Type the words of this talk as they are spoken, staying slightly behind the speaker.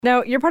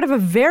Now, you're part of a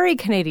very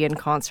Canadian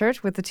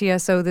concert with the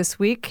TSO this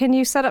week. Can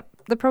you set up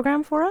the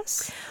program for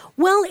us?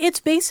 Well, it's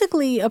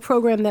basically a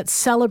program that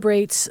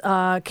celebrates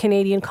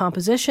Canadian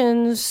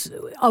compositions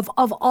of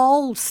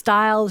all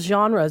styles,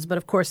 genres, but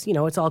of course,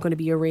 it's all going to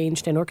be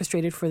arranged and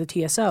orchestrated for the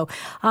TSO.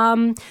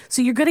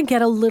 So you're going to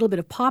get a little bit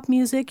of pop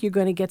music, you're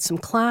going to get some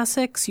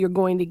classics, you're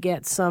going to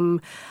get some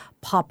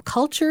pop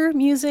culture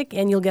music,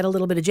 and you'll get a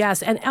little bit of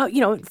jazz. And,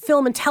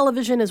 film and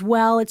television as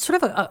well. It's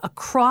sort of a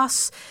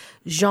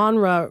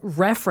cross-genre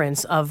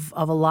reference of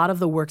a lot of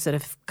the works that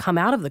have come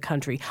out of the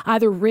country,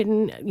 either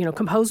written,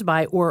 composed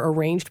by or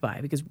arranged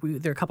by, because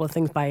there are a couple of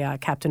things by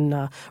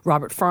Captain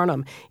Robert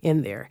Farnham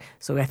in there.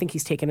 So I think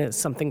he's taken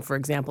something, for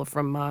example,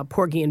 from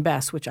Porgy and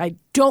Bess, which I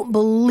don't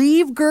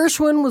believe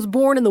Gershwin was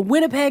born in the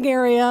Winnipeg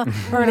area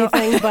or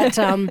anything.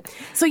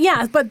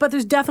 But but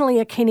there's definitely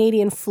a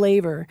Canadian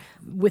flavor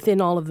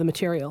within all of the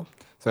material.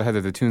 So,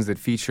 Heather, the tunes that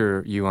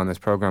feature you on this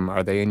program,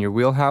 are they in your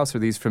wheelhouse? Are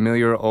these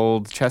familiar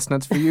old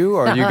chestnuts for you?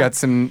 Or you got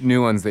some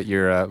new ones that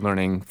you're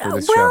learning for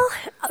this show?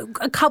 Well,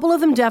 a couple of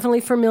them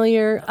definitely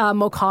familiar.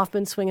 Mo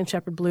Kaufman, Swing and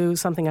Shepherd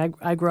Blues, something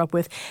I grew up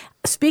with.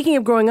 Speaking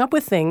of growing up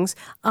with things,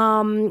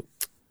 the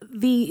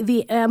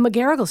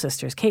McGarrigle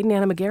sisters, Kate and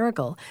Anna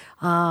McGarrigle,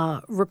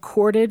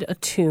 recorded a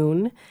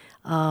tune.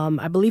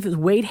 I believe it was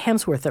Wade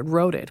Hemsworth that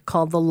wrote it,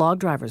 called The Log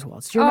Driver's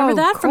Waltz. Do you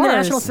remember that from the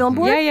National Film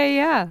Board?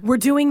 Yeah. We're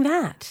doing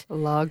that.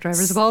 Log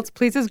Driver's Waltz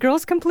pleases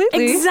girls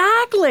completely.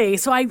 Exactly.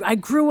 So I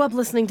grew up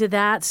listening to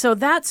that. So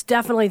that's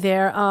definitely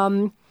there.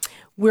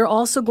 We're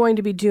also going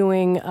to be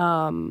doing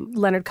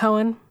Leonard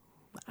Cohen.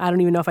 I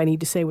don't even know if I need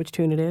to say which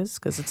tune it is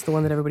because it's the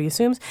one that everybody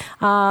assumes.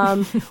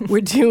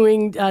 We're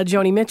doing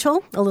Joni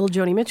Mitchell, a little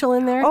Joni Mitchell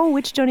in there. Oh,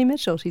 which Joni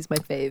Mitchell? She's my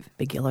fave.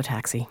 Big Yellow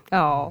Taxi.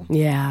 Oh.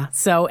 Yeah.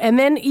 So, and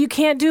then you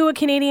can't do a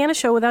Canadiana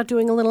show without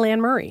doing a little Anne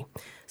Murray.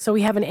 So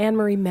we have an Anne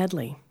Murray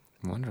medley.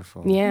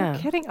 Wonderful. Yeah.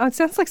 You're kidding? Oh, it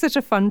sounds like such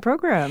a fun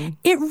program.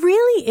 It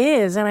really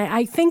is. And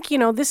I think,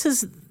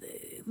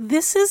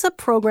 this is a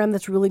program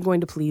that's really going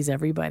to please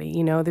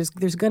everybody.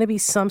 There's going to be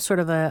some sort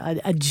of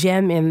a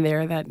gem in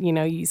there that,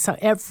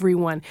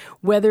 everyone,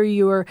 whether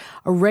you're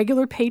a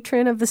regular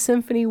patron of the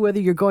symphony,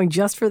 whether you're going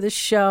just for this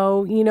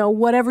show,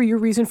 whatever your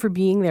reason for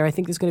being there, I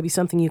think there's going to be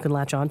something you can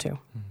latch onto.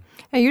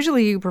 Now,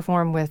 usually you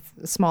perform with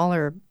a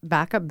smaller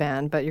backup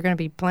band, but you're going to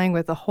be playing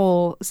with the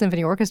whole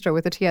symphony orchestra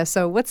with the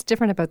TSO. What's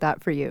different about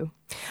that for you?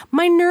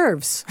 My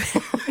nerves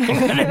are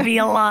going to be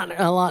a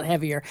lot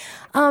heavier.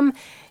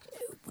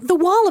 The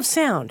wall of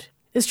sound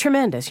is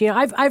tremendous.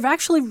 I've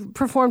actually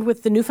performed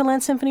with the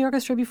Newfoundland Symphony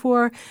Orchestra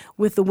before,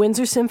 with the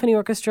Windsor Symphony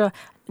Orchestra,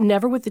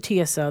 never with the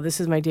TSO.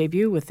 This is my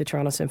debut with the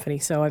Toronto Symphony.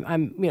 So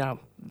I'm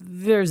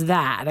there's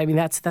that. I mean,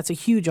 that's a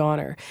huge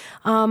honor.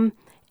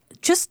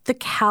 Just the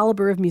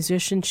caliber of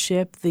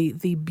musicianship,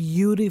 the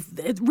beauty,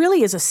 it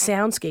really is a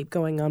soundscape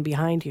going on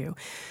behind you.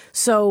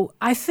 So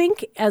I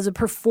think as a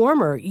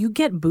performer, you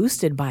get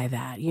boosted by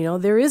that.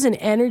 There is an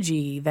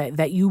energy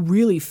that you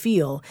really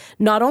feel,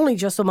 not only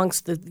just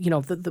amongst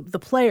the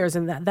players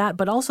and that,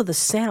 but also the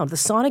sound, the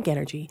sonic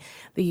energy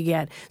that you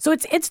get. So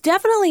it's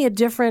definitely a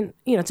different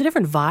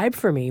vibe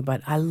for me,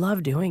 but I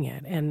love doing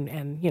it. And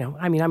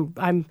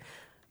I'm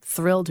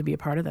thrilled to be a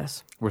part of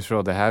this. We're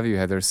thrilled to have you,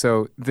 Heather.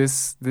 So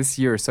this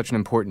year is such an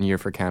important year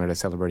for Canada,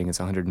 celebrating its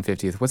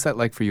 150th. What's that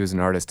like for you as an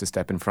artist to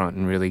step in front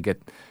and really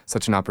get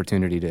such an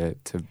opportunity to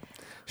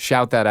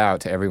shout that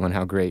out to everyone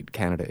how great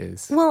Canada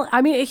is? Well,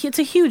 I mean, it's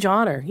a huge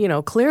honor,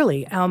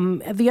 clearly.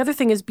 The other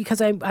thing is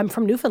because I'm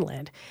from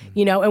Newfoundland,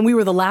 and we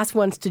were the last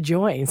ones to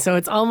join. So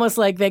it's almost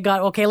like they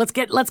got, okay, let's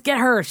get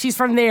her. She's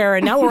from there,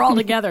 and now we're all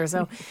together.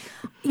 So,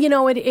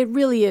 it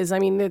really is. I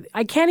mean,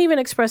 I can't even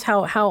express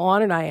how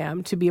honored I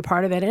am to be a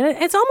part of it. And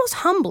it's almost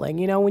humbling,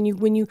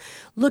 when you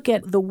look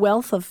at the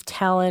wealth of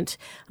talent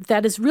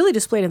that is really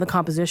displayed in the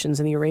compositions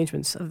and the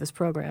arrangements of this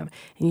program.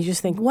 And you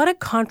just think, what a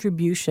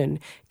contribution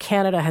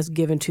Canada has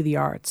given to the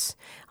arts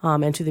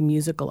and to the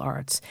musical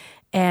arts.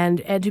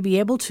 And to be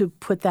able to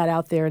put that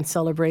out there in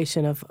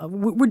celebration of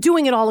we're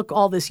doing it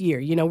all this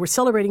year. We're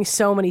celebrating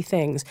so many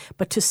things,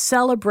 but to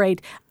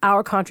celebrate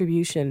our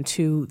contribution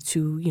to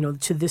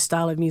this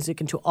style of music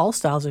and to all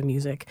styles of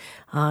music,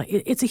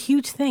 it's a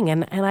huge thing.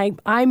 And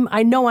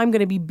I know I'm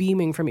going to be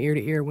beaming from ear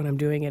to ear when I'm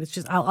doing it. It's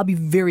just I'll be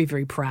very,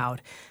 very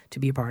proud to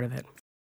be a part of it.